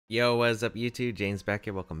Yo, what's up YouTube? James Baek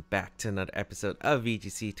here. Welcome back to another episode of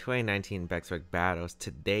VGC 2019 Baek Battles.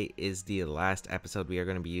 Today is the last episode. We are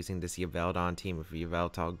going to be using this Yveltal team with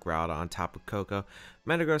Yveltal, Groudon, Tapu Koko,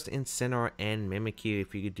 Metagross, Incineroar, and Mimikyu.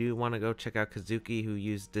 If you do want to go check out Kazuki, who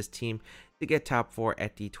used this team to get top 4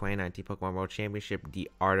 at the 2019 Pokemon World Championship,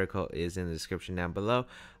 the article is in the description down below,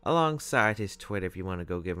 alongside his Twitter if you want to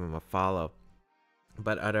go give him a follow.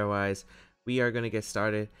 But otherwise, we are going to get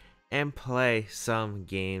started and play some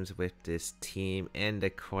games with this team. And the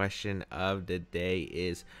question of the day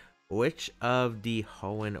is, which of the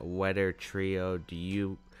Hoenn Weather trio do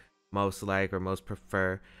you most like or most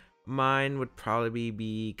prefer? Mine would probably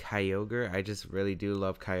be Kyogre. I just really do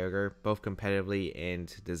love Kyogre, both competitively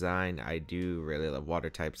and design. I do really love water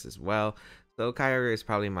types as well, so Kyogre is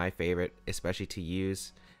probably my favorite, especially to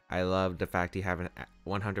use. I love the fact you have a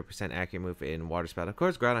 100% accurate move in Water Spout. Of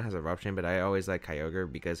course, Groudon has Eruption, but I always like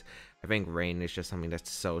Kyogre because I think Rain is just something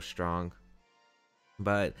that's so strong.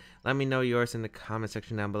 But let me know yours in the comment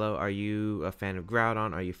section down below. Are you a fan of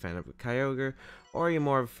Groudon? Are you a fan of Kyogre? Or are you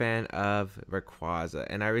more of a fan of Rayquaza?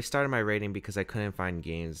 And I restarted my rating because I couldn't find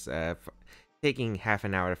games. Taking half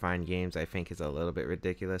an hour to find games I think is a little bit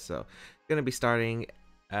ridiculous. So I'm going to be starting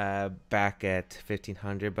back at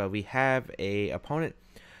 1500. But we have a opponent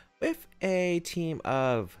with a team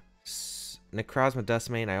of Necrozma,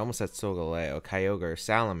 Duskmane, I almost said Solgaleo, Kyogre,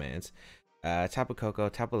 Salamence, Tapu Koko,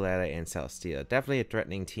 Tapu Lele, and Celesteela. Definitely a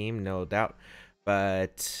threatening team, no doubt.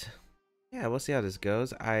 But yeah, we'll see how this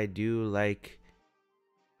goes. I do like,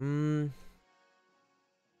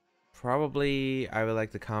 probably I would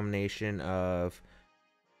like the combination of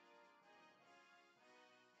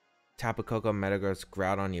Tapu Koko, Metagross,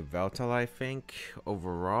 Groudon, Yveltal, I think.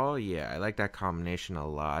 Overall, yeah, I like that combination a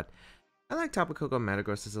lot. I like Tapu Koko,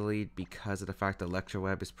 Metagross as a lead because of the fact that Electro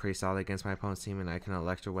Web is pretty solid against my opponent's team, and I can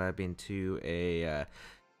Electro Web into a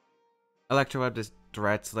Electro Web just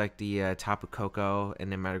threats like the Tapu Koko,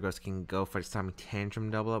 and then Metagross can go for the Stormy Tantrum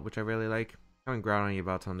double up, which I really like. Having Groudon and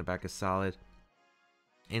Yveltal in the back is solid.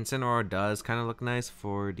 Incineroar does kind of look nice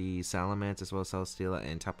for the Salamence as well as Celesteela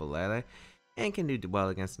and Tapu Lele, and can do well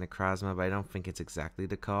against Necrozma, but I don't think it's exactly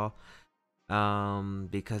the call.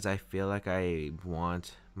 Because I feel like I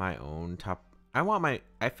want my own top.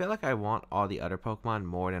 I feel like I want all the other Pokemon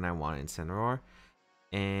more than I want Incineroar.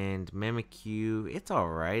 And Mimikyu, it's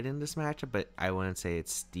alright in this matchup, but I wouldn't say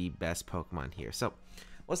it's the best Pokemon here. So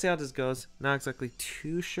we'll see how this goes. Not exactly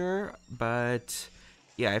too sure, but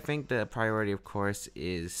yeah, I think the priority, of course,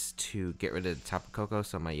 is to get rid of the Tapu Koko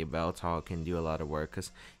so my Yveltal can do a lot of work.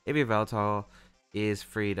 Because if Yveltal is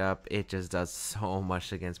freed up, it just does so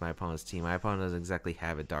much against my opponent's team. My opponent doesn't exactly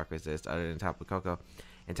have a Dark Resist other than Tapu Koko.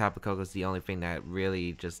 And Tapu Koko is the only thing that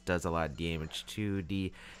really just does a lot of damage to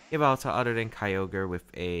the Yveltal other than Kyogre with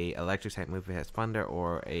a electric type move that has Thunder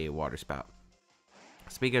or a Water Spout.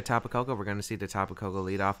 Speaking of Tapu Koko, we're going to see the Tapu Koko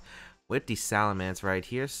lead off with the Salamence right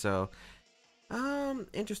here. So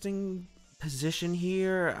interesting position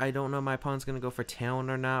here. I don't know if my opponent's gonna go for Tailwind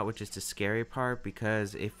or not, which is the scary part,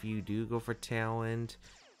 because if you do go for Tailwind,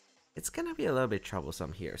 it's gonna be a little bit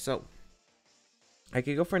troublesome here. So I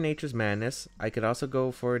could go for Nature's Madness. I could also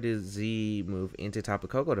go for the Z move into Tapu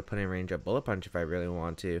Koko to put in range of Bullet Punch if I really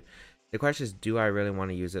want to. The question is, do I really want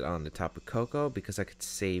to use it on the Tapu Koko, because I could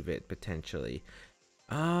save it potentially.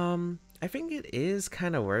 I think it is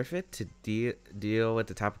kind of worth it to deal with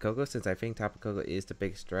the Tapu Koko, since I think Tapu Koko is the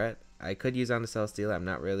biggest threat. I could use on the Celesteela. I'm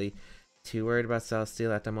not really too worried about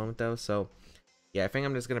Celesteela at the moment though. So yeah, I think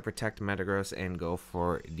I'm just going to protect Metagross and go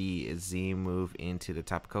for the Z move into the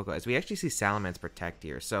Tapu Koko, as we actually see Salamence protect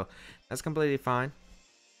here. So that's completely fine.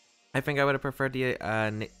 I think I would have preferred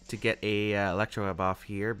to get a Electro Web off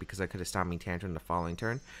here, because I could have stopped me Tantrum the following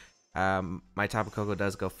turn. My Tapu Koko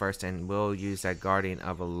does go first, and we'll use that Guardian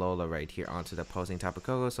of Alola right here onto the opposing Tapu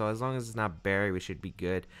Koko. So as long as it's not Berry, we should be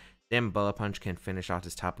good. Then Bullet Punch can finish off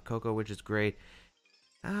this Tapu Koko, which is great.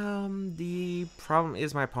 The problem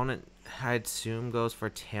is my opponent, I assume, goes for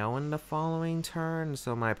Tailwind the following turn,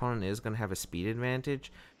 so my opponent is going to have a speed advantage.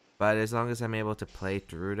 But as long as I'm able to play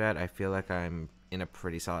through that, I feel like I'm in a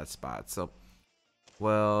pretty solid spot. So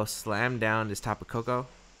we'll slam down this Tapu Koko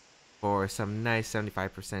for some nice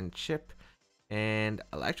 75% chip, and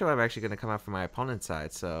Electro Web actually going to come out from my opponent's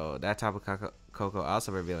side, so that Tapu Koko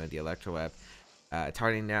also revealing the Electro Web,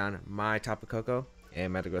 targeting down my Tapu Koko,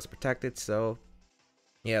 and Metagross protected. So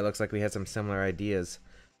yeah, it looks like we had some similar ideas.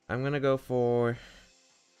 I'm going to go for,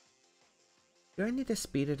 do I need a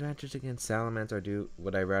speed advantage against Salamence, or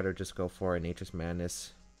would I rather just go for a Nature's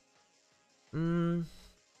Madness? I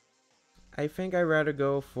think I'd rather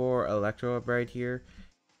go for Electro Web right here.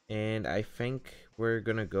 And I think we're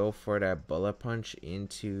going to go for that Bullet Punch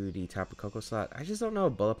into the Tapu Koko slot. I just don't know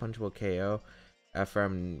if Bullet Punch will KO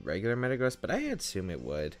from regular Metagross, but I assume it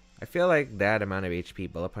would. I feel like that amount of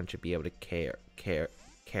HP Bullet Punch should be able to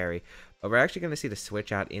carry. But we're actually going to see the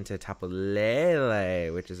switch out into Tapu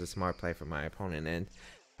Lele, which is a smart play for my opponent. And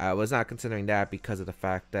I was not considering that because of the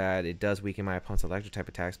fact that it does weaken my opponent's electric type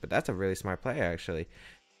attacks, but that's a really smart play actually.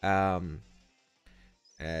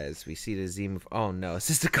 As we see the Z move. Oh no, it's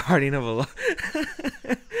just the Guardian of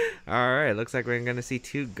Alola. Alright, looks like we're going to see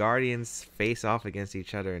two Guardians face off against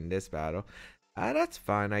each other in this battle. That's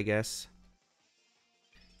fine, I guess.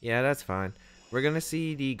 Yeah, that's fine. We're going to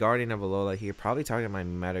see the Guardian of Alola here, probably targeting my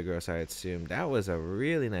Metagross, I assume. That was a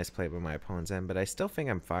really nice play by my opponent's end, but I still think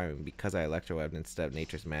I'm fine because I Electrowebbed instead of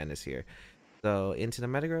Nature's Madness here. So, into the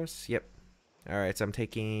Metagross? Yep. Alright, so I'm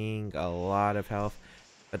taking a lot of health.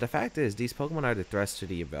 But the fact is, these Pokemon are the threats to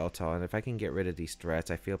the Yveltal, and if I can get rid of these threats,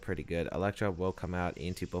 I feel pretty good. Electro will come out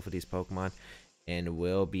into both of these Pokemon, and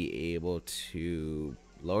will be able to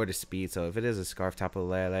lower the speed. So if it is a Scarf Tapu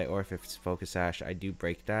Lele, or if it's Focus Sash, I do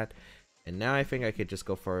break that. And now I think I could just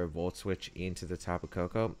go for a Volt Switch into the Tapu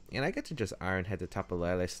Koko, and I get to just Iron Head the Tapu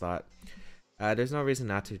Lele slot. There's no reason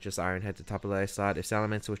not to just Iron Head the Tapu Lele slot. If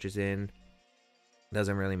Salamence switches in,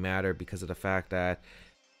 doesn't really matter because of the fact that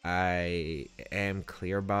I am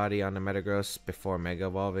Clear Body on the Metagross before Mega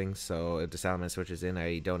Evolving, so if the Salamence switches in,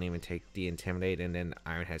 I don't even take the Intimidate, and then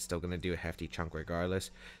Iron Head's still going to do a hefty chunk regardless.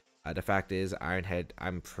 The fact is, Iron Head,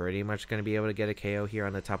 I'm pretty much going to be able to get a KO here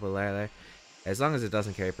on the Tapu Lele. As long as it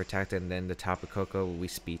doesn't carry Protect, and then the Tapu Koko, we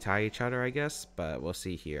speed tie each other, I guess, but we'll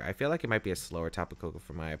see here. I feel like it might be a slower Tapu Koko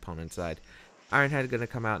from my opponent's side. Iron Head going to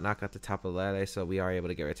come out, knock out the Tapu Lele, so we are able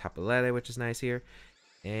to get rid of Tapu Lele, which is nice here.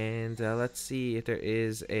 And let's see if there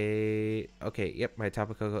is a... Okay, yep, my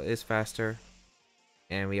Tapu Koko is faster.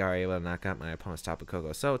 And we are able to knock out my opponent's Tapu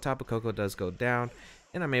Koko. So Tapu Koko does go down.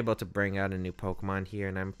 And I'm able to bring out a new Pokemon here.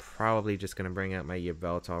 And I'm probably just going to bring out my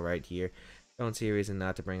Yveltal right here. Don't see a reason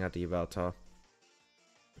not to bring out the Yveltal.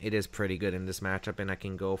 It is pretty good in this matchup. And I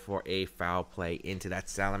can go for a foul play into that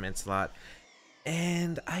Salamence slot.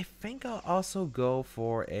 And I think I'll also go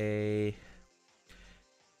for a...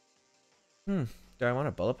 Do I want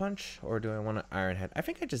a Bullet Punch or do I want an Iron Head? I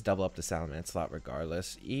think I just double up the Salamence slot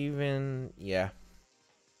regardless. Even, yeah.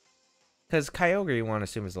 Because Kyogre you want to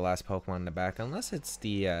assume is the last Pokemon in the back. Unless it's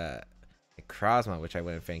the Krosma, which I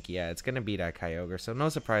wouldn't think. Yeah, it's going to be that Kyogre. So no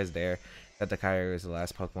surprise there that the Kyogre is the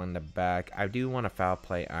last Pokemon in the back. I do want to foul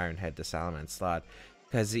play Iron Head the Salamence slot.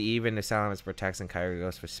 Because even if Salamence protects and Kyogre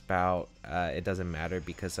goes for Spout, it doesn't matter.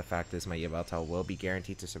 Because the fact is my Yveltal will be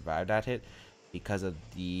guaranteed to survive that hit. Because of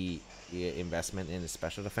the investment in the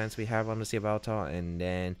special defense we have on the Yveltal, and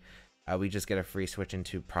then we just get a free switch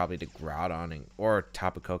into probably the Groudon or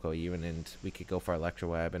Tapu Koko even, and we could go for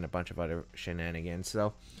Electroweb and a bunch of other shenanigans.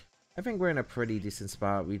 So I think we're in a pretty decent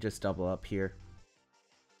spot. We just double up here.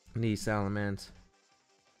 The Salamence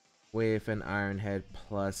with an Iron Head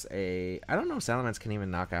plus a... I don't know if Salamence can even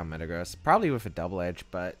knock out Metagross. Probably with a Double Edge,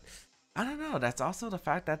 but I don't know. That's also the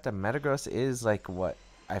fact that the Metagross is like what...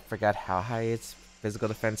 I forgot how high its physical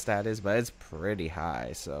defense stat is, but it's pretty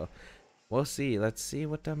high. So we'll see. Let's see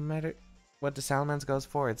what the Salamence goes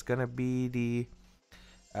for. It's gonna be the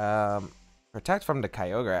Protect from the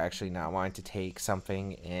Kyogre actually not wanting to take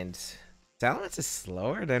something, and Salamence is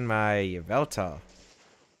slower than my Yveltal.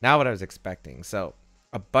 Not what I was expecting. So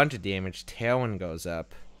a bunch of damage. Tailwind goes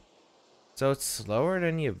up. So it's slower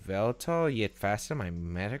than Yveltal, yet faster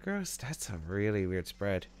than my Metagross? That's a really weird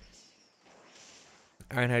spread.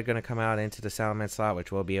 Iron Head going to come out into the Salamence slot,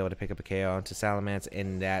 which will be able to pick up a KO onto Salamence,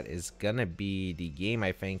 and that is going to be the game,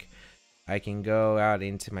 I think. I can go out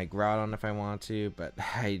into my Groudon if I want to, but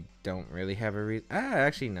I don't really have a reason.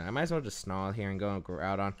 Actually, no. I might as well just Snarl here and go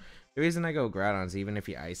Groudon. The reason I go Groudon is even if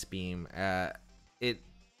you Ice Beam, it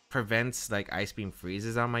prevents like Ice Beam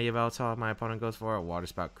freezes on my Yveltal if my opponent goes for a Water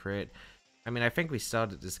Spout crit. I mean, I think we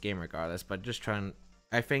started this game regardless, but just trying...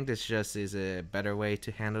 I think this just is a better way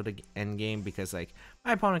to handle the end game, because like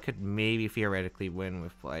my opponent could maybe theoretically win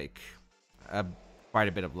with like quite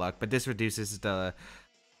a bit of luck, but this reduces the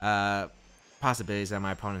possibilities that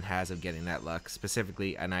my opponent has of getting that luck,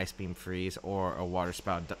 specifically an Ice Beam freeze or a Water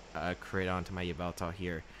Spout crit onto my Yveltal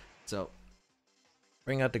here. So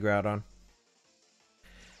bring out the Groudon,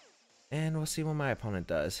 and we'll see what my opponent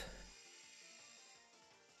does.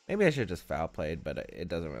 Maybe I should just foul played, but it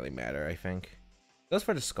doesn't really matter, I think. Goes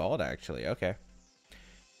for the Scald, actually. Okay.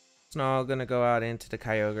 Snarl gonna go out into the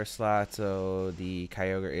Kyogre slot, so the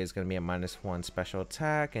Kyogre is gonna be a -1 special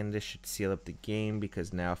attack, and this should seal up the game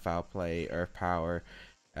because now foul play, Earth Power,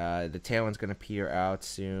 The Tailwind's going to peter out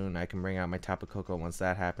soon. I can bring out my Tapu Koko once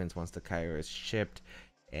that happens, once the Kyogre is shipped.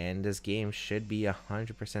 And this game should be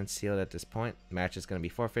 100% sealed at this point. The match is going to be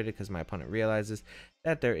forfeited because my opponent realizes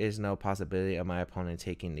that there is no possibility of my opponent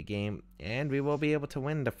taking the game. And we will be able to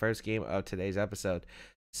win the first game of today's episode.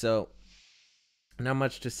 So, not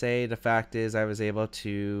much to say. The fact is I was able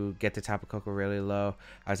to get the Tapu Koko really low.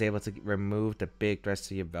 I was able to remove the big threats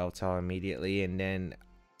to Yveltal immediately and then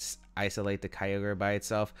isolate the Kyogre by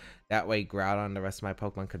itself. That way Groudon, the rest of my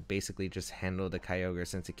Pokemon, could basically just handle the Kyogre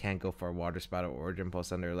since it can't go for a Water Spout or Origin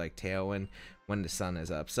Pulse under like Tailwind when the sun is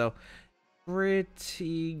up. So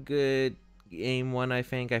pretty good game one, I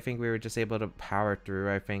think. I think we were just able to power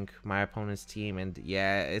through, I think, my opponent's team. And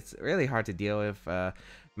yeah, it's really hard to deal with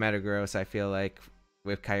Metagross, I feel like,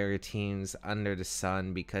 with Kyogre teams under the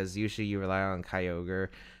sun, because usually you rely on Kyogre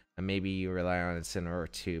and maybe you rely on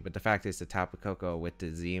Incineroar too. But the fact is the Tapu Koko with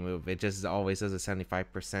the Z move, it just always does a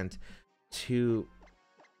 75% to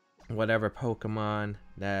whatever Pokemon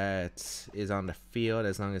that is on the field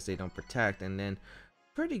as long as they don't protect. And then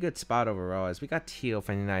pretty good spot overall as we got Teal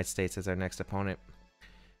from the United States as our next opponent.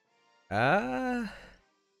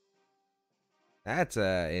 That's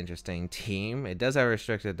an interesting team. It does have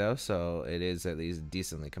restricted though, so it is at least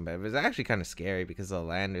decently competitive. It's actually kind of scary because the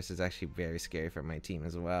Landers is actually very scary for my team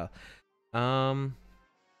as well.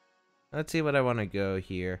 Let's see what I want to go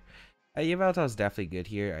here. Yveltal is definitely good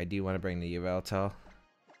here. I do want to bring the Yveltal.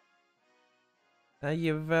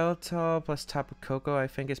 Yveltal plus Tapu Koko I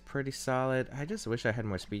think is pretty solid. I just wish I had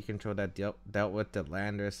more speed control that dealt with the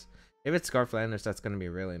Landers. If it's Scarf Landers, that's going to be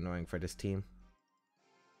really annoying for this team.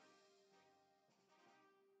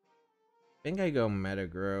 I think I go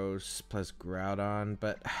Metagross plus Groudon,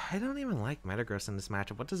 but I don't even like Metagross in this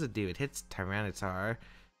matchup. What does it do? It hits Tyranitar.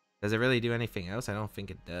 Does it really do anything else? I don't think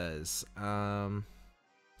it does. I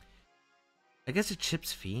guess it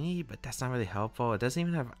chips Feeny, but that's not really helpful. It doesn't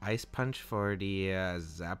even have Ice Punch for the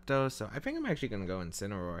Zapdos, so I think I'm actually going to go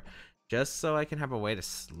Incineroar, just so I can have a way to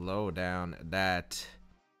slow down that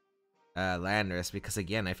Landorus, because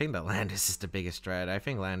again, I think that Landorus is the biggest threat. I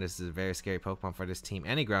think Landorus is a very scary Pokemon for this team.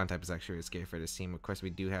 Any ground type is actually really scary for this team. Of course, we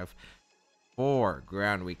do have 4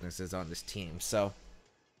 ground weaknesses on this team, so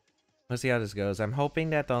let's see how this goes. I'm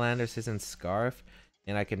hoping that the Landorus isn't Scarf,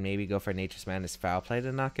 and I can maybe go for Nature's Madness Foul Play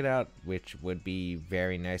to knock it out, which would be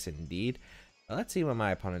very nice indeed. But let's see what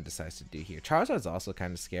my opponent decides to do here. Charizard is also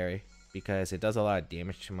kind of scary because it does a lot of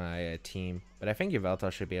damage to my team, but I think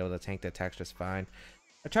Yveltal should be able to tank the attacks just fine.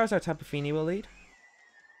 A Charizard Tapu Fini will lead.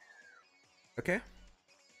 Okay.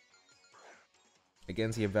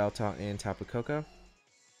 Against Yveltal and Tapu Koko.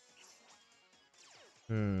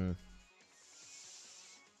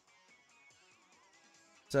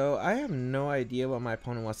 So I have no idea what my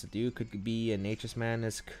opponent wants to do. Could be a Nature's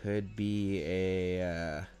Madness, could be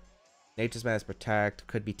a Nature's Madness Protect,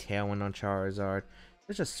 could be Tailwind on Charizard.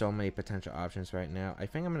 There's just so many potential options right now. I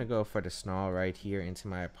think I'm going to go for the Snarl right here into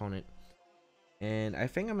my opponent. And I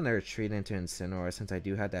think I'm going to retreat into Incineroar since I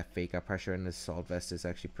do have that Fake Out Pressure, and this Assault Vest is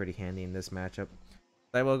actually pretty handy in this matchup.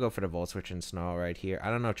 I will go for the Volt Switch and Snarl right here. I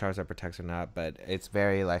don't know if Charizard protects or not, but it's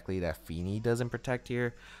very likely that Feeny doesn't protect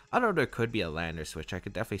here. I don't know, there could be a Lander switch. I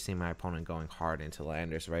could definitely see my opponent going hard into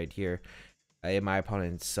Landers right here. If my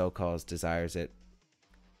opponent so calls desires it.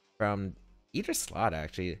 From either slot,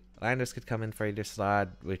 actually. Landers could come in for either slot,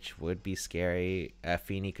 which would be scary.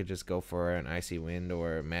 Feeny could just go for an Icy Wind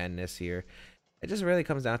or Madness here. It just really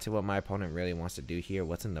comes down to what my opponent really wants to do here.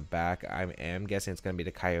 What's in the back? I am guessing it's going to be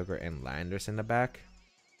the Kyogre and Landers in the back.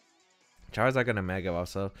 Charizard gonna Mega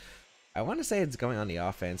also. I want to say it's going on the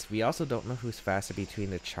offense. We also don't know who's faster between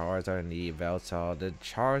the Charizard and the Yveltal. The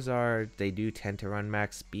Charizard, they do tend to run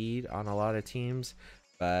max speed on a lot of teams,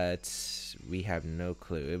 but we have no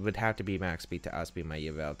clue. It would have to be max speed to outspeed my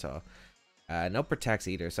Yveltal. No protects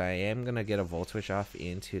either, so I am gonna get a Volt Switch off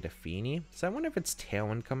into the Feeny. So I wonder if it's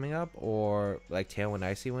Tailwind coming up, or like Tailwind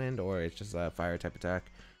Icy Wind, or it's just a fire type attack.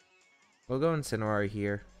 We'll go Incineroar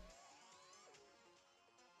here.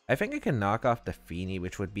 I think I can knock off the Feeny,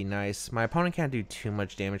 which would be nice. My opponent can't do too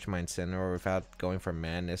much damage to my Incineroar without going for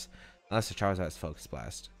Madness, unless the Charizard has Focus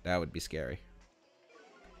Blast. That would be scary.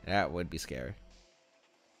 That would be scary.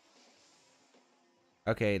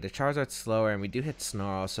 Okay, the Charizard's slower, and we do hit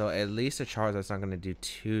Snarl, so at least the Charizard's not going to do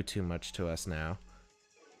too much to us now.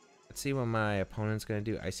 Let's see what my opponent's going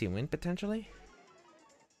to do. Icy Wind, potentially?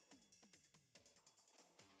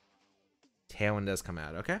 Tailwind does come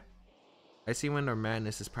out, okay. Icy Wind or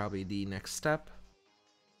Madness is probably the next step.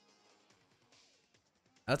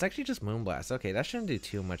 Oh, it's actually just Moonblast. Okay, that shouldn't do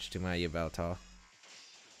too much to my Yveltal.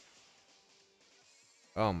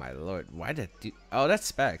 Oh my lord, why did it do... Oh, that's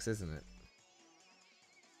Specs, isn't it?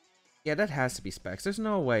 Yeah, that has to be specs. There's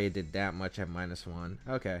no way it did that much at -1.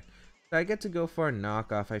 Okay. So I get to go for a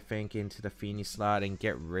knockoff, I think, into the Feeny slot and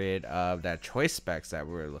get rid of that choice specs that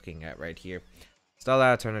we're looking at right here. Stall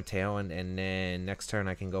out, turn a Tailwind, and then next turn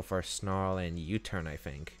I can go for a Snarl and U-turn, I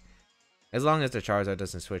think. As long as the Charizard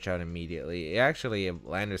doesn't switch out immediately. Actually, if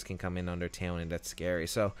Landers can come in under Tailwind, that's scary.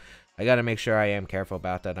 So I gotta make sure I am careful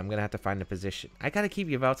about that. I'm gonna have to find a position. I gotta keep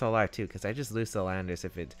Yveltal alive too, because I just lose to Landers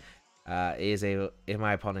if it if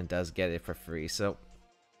my opponent does get it for free. So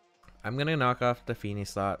I'm gonna knock off the Feeny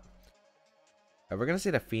slot. We're gonna see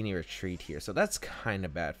the Feeny retreat here, so that's kind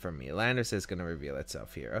of bad for me. Landers is gonna reveal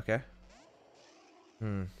itself here. Okay.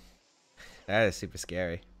 That is super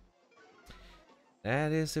scary.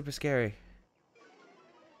 That is super scary.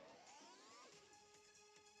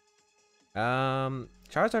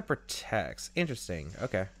 Charizard protects. Interesting.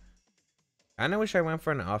 Okay. I kinda wish I went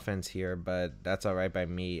for an offense here, but that's alright by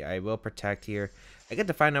me. I will protect here. I get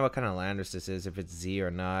to find out what kind of Landers this is, if it's Z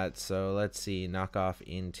or not. So let's see. Knock off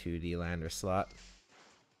into the Landers slot.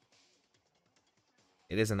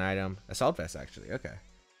 It is an item. Assault Vest, actually. Okay.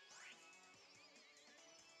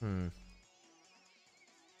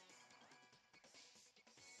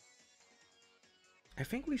 I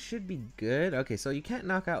think we should be good. Okay, so you can't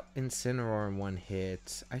knock out Incineroar in one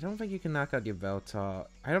hit. I don't think you can knock out Yveltal.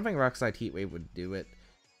 I don't think Rock Slide Heat Wave would do it.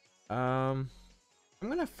 I'm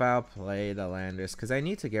gonna foul play the Landers because I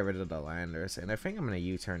need to get rid of the Landers, and I think I'm gonna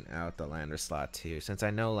U-turn out the Landers slot too, since I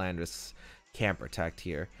know Landers can't protect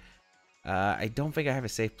here. I don't think I have a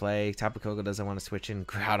safe play. Tapu Koko doesn't want to switch in.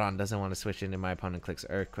 Groudon doesn't want to switch in, and my opponent clicks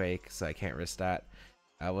Earthquake, so I can't risk that.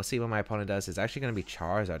 We'll see what my opponent does. It's actually going to be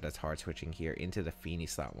Charizard that's hard switching here into the Feeny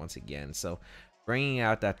slot once again. So bringing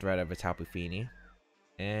out that threat of a Tapu Fini.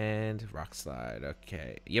 And Rock Slide.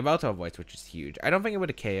 Okay. Yveltal Voice, which is huge. I don't think it would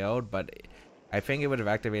have KO'd, but I think it would have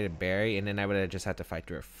activated Barry, and then I would have just had to fight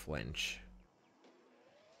through a flinch.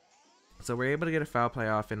 So we're able to get a foul play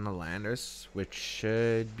off in the Landers, which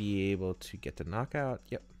should be able to get the knockout.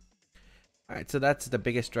 Yep. Alright, so that's the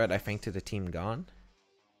biggest threat, I think, to the team gone.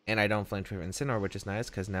 And I don't flinch with Incineroar, which is nice,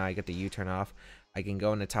 because now I get the U-turn off. I can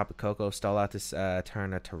go into Tapu Koko, stall out this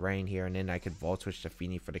turn of terrain here, and then I could Volt Switch to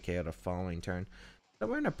Feeny for the KO the following turn. So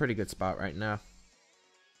we're in a pretty good spot right now.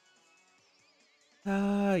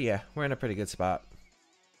 Yeah, we're in a pretty good spot.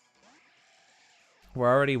 We're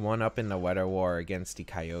already one up in the Weather War against the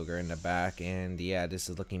Kyogre in the back, and yeah, this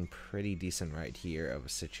is looking pretty decent right here of a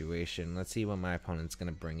situation. Let's see what my opponent's going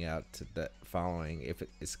to bring out to the following. If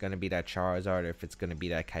it's going to be that Charizard or if it's going to be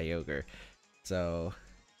that Kyogre. So,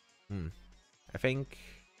 I think...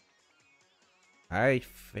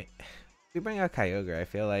 if we bring out Kyogre, I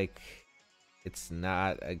feel like it's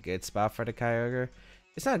not a good spot for the Kyogre.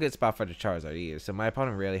 It's not a good spot for the Charizard either, so my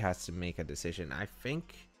opponent really has to make a decision. I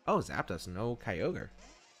think... Oh, Zapdos, no Kyogre.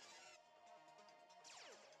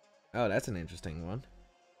 Oh, that's an interesting one.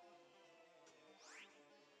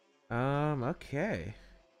 Okay.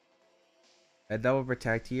 A double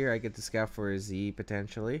protect here. I get to scout for a Z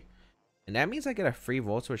potentially. And that means I get a free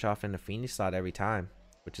Volt Switch off in the Feeny slot every time,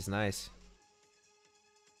 which is nice.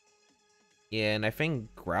 Yeah, and I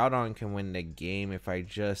think Groudon can win the game if I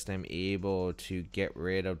just am able to get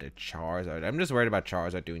rid of the Charizard. I'm just worried about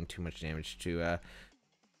Charizard doing too much damage to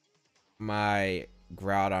my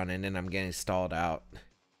Groudon, and then I'm getting stalled out.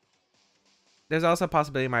 There's also a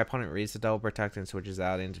possibility my opponent reads the double protect and switches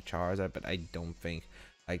out into Charizard, but I don't think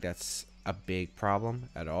like that's a big problem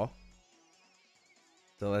at all.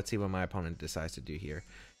 So let's see what my opponent decides to do here.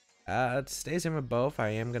 It stays in with both. I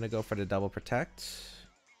am gonna go for the double protect.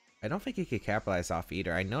 I don't think he could capitalize off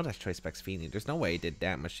either. I know that's Choice Specs Feeny. There's no way he did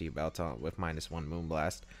that much to Yveltal with -1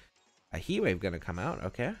 Moonblast. A Heat Wave gonna come out,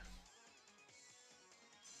 okay.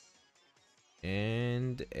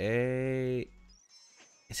 And a...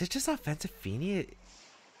 Is it just offensive Feeny?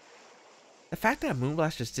 The fact that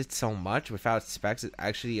Moonblast just did so much without specs, it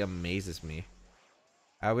actually amazes me.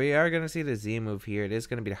 We are going to see the Z move here. It is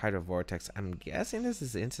going to be the Hydro Vortex. I'm guessing this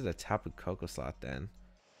is into the Tapu Koko slot then.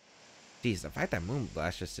 Jeez, the fact that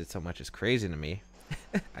Moonblast just did so much is crazy to me.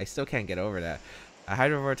 I still can't get over that. A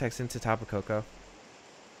Hydro Vortex into Tapu Koko.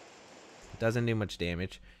 Doesn't do much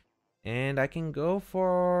damage. And I can go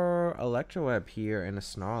for Electro Web here and a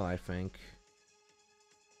Snarl, I think.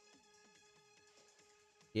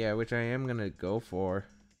 Yeah, which I am going to go for.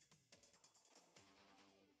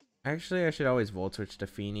 Actually, I should always Volt Switch to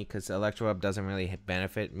Feeny because Electro Web doesn't really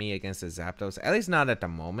benefit me against the Zapdos. At least not at the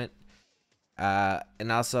moment.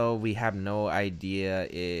 And also, we have no idea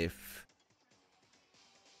if...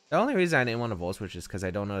 The only reason I didn't want to Volt Switch is because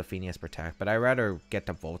I don't know if Feeny has Protect. But I'd rather get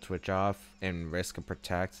the Volt Switch off and risk a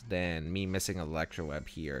Protect than me missing Electro Web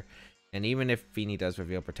here. And even if Feeny does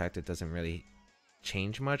reveal Protect, it doesn't really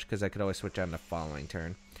change much because I could always switch on the following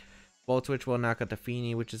turn. Volt Switch will knock out the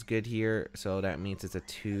Feeny, which is good here. So that means it's a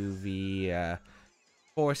 2v4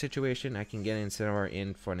 situation. I can get Incineroar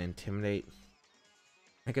in for an Intimidate.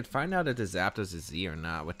 I could find out if the Zapdos is Z or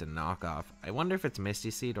not with the knockoff. I wonder if it's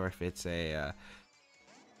Misty Seed or if it's a,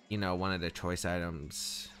 you know, one of the choice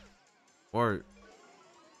items. Or,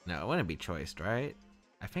 no, it wouldn't be choiced, right?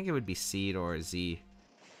 I think it would be Seed or Z.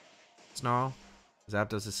 Snarl.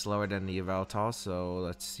 Zapdos is slower than the Yveltal, so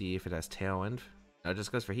let's see if it has Tailwind. No, it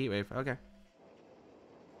just goes for Heat Wave. Okay.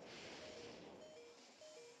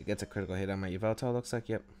 It gets a critical hit on my Yveltal, looks like.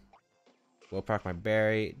 Yep. Will proc my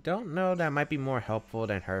Berry. Don't know, that might be more helpful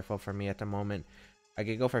than hurtful for me at the moment. I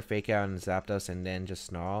could go for Fake Out and Zapdos and then just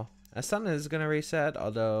Snarl. A Stun is going to reset,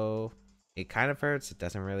 although it kind of hurts. It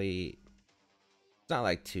doesn't really... It's not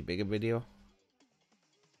like too big of a deal.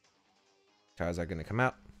 Charizard going to come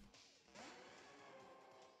out.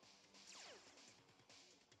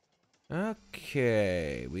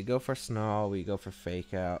 Okay, we go for Snarl, we go for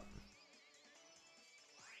Fake Out.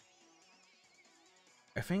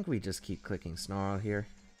 I think we just keep clicking Snarl here.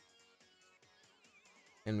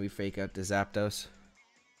 And we Fake Out the Zapdos.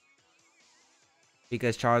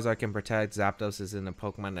 Because Charizard can Protect, Zapdos is in a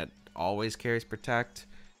Pokemon that always carries Protect.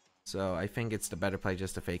 So I think it's the better play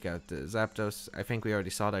just to Fake Out the Zapdos. I think we already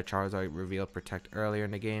saw that Charizard revealed Protect earlier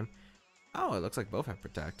in the game. Oh, it looks like both have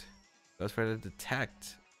Protect. Goes for the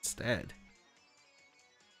Detect instead.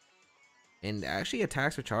 And actually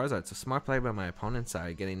attacks with Charizard. It's a smart play by my opponent's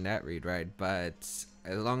side getting that read right. But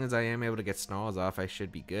as long as I am able to get Snarls off, I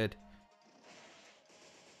should be good.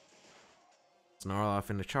 Snarl off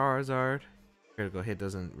into Charizard. Critical hit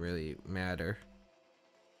doesn't really matter.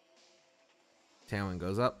 Tailwind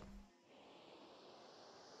goes up.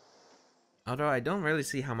 Although I don't really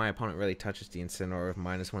see how my opponent really touches the Incineroar with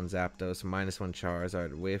 -1 Zapdos, -1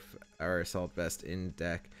 Charizard with our Assault Vest in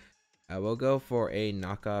deck. We'll go for a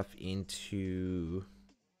knockoff into,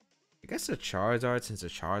 I guess, a Charizard, since the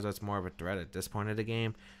Charizard's more of a threat at this point of the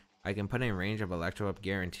game. I can put in range of Electro up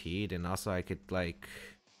guaranteed, and also I could, like,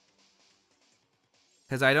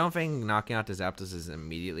 because I don't think knocking out the Zapdos is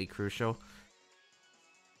immediately crucial.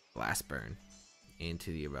 Blast Burn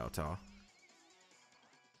into the Yveltal.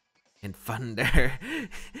 And Thunder.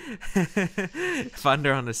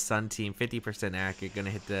 Thunder on the Sun team, 50% accurate, gonna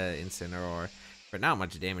hit the Incineroar. For not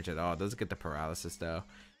much damage at all. Doesn't get the paralysis though.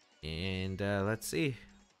 And let's see.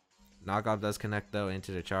 Knockoff does connect though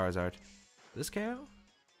into the Charizard. Does this KO?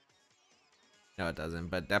 No, it doesn't.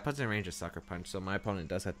 But that puts in range of Sucker Punch, so my opponent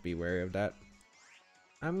does have to be wary of that.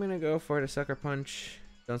 I'm gonna go for the Sucker Punch.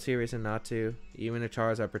 Don't see a reason not to. Even if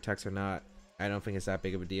Charizard protects or not, I don't think it's that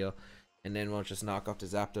big of a deal. And then we'll just knock off the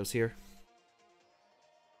Zapdos here.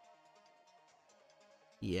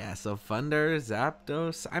 Yeah, so Thunder,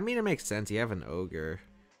 Zapdos. I mean, it makes sense. You have an Ogre.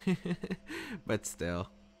 But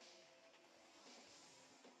still.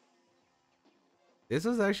 This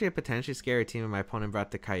was actually a potentially scary team, and my opponent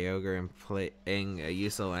brought the Kyogre and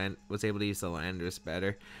was able to use the Landorus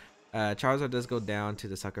better. Charizard does go down to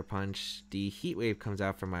the Sucker Punch. The Heat Wave comes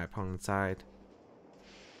out from my opponent's side,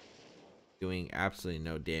 doing absolutely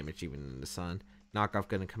no damage even in the sun. Knockoff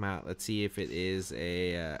gonna come out. Let's see if it is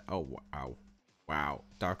a oh wow,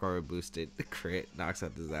 Dark Aura boosted crit, knocks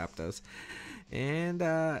out the Zapdos. And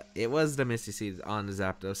it was the Misty Seed on the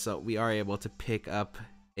Zapdos, so we are able to pick up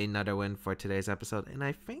another win for today's episode. And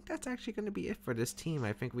I think that's actually going to be it for this team.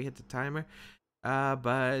 I think we hit the timer.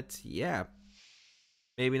 But yeah,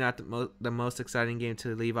 maybe not the most exciting game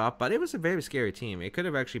to leave off, but it was a very scary team. It could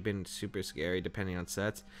have actually been super scary depending on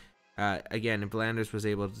sets. Again, if Landorus was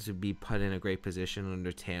able to be put in a great position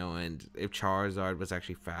under Tail, and if Charizard was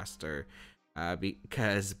actually faster,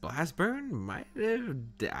 because Blast Burn might have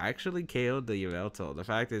actually KO'd the Yveltal. The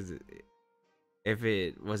fact is, if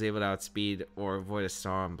it was able to outspeed or avoid a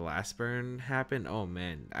star on Blast Burn happen, oh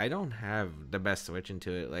man, I don't have the best switch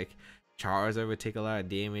into it. Like, Charizard would take a lot of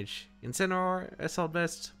damage. Incineroar, Assault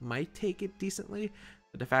Vest might take it decently,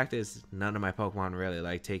 but the fact is, none of my Pokemon really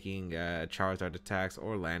like taking Charizard attacks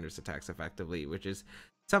or Landorus attacks effectively, which is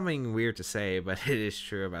something weird to say, but it is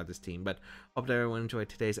true about this team. But hope that everyone enjoyed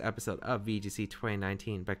today's episode of VGC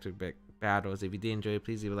 2019 Back to Back Battles. If you did enjoy it,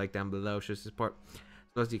 please leave a like down below, show support.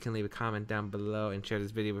 As well as you can leave a comment down below and share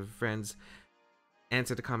this video with your friends.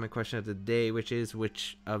 Answer the comment question of the day, which is,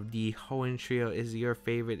 which of the Hoenn trio is your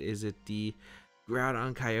favorite? Is it the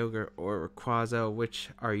Groudon, Kyogre, or Rayquaza? Which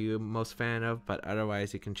are you most fan of? But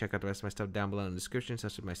otherwise, you can check out the rest of my stuff down below in the description,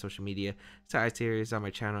 such as my social media, side series on my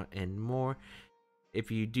channel, and more. If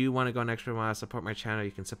you do want to go an extra mile, support my channel,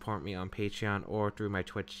 you can support me on Patreon or through my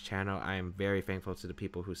Twitch channel. I am very thankful to the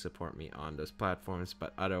people who support me on those platforms,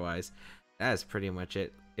 but otherwise, that's pretty much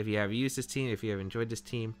it. If you have used this team, if you have enjoyed this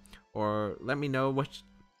team, or let me know what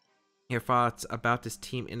your thoughts about this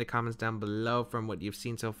team in the comments down below from what you've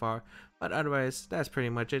seen so far. But otherwise, that's pretty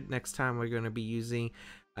much it. Next time, we're going to be using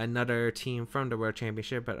another team from the World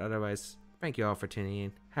Championship, but otherwise, thank you all for tuning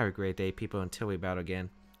in. Have a great day, people, until we battle again.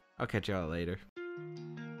 I'll catch y'all later.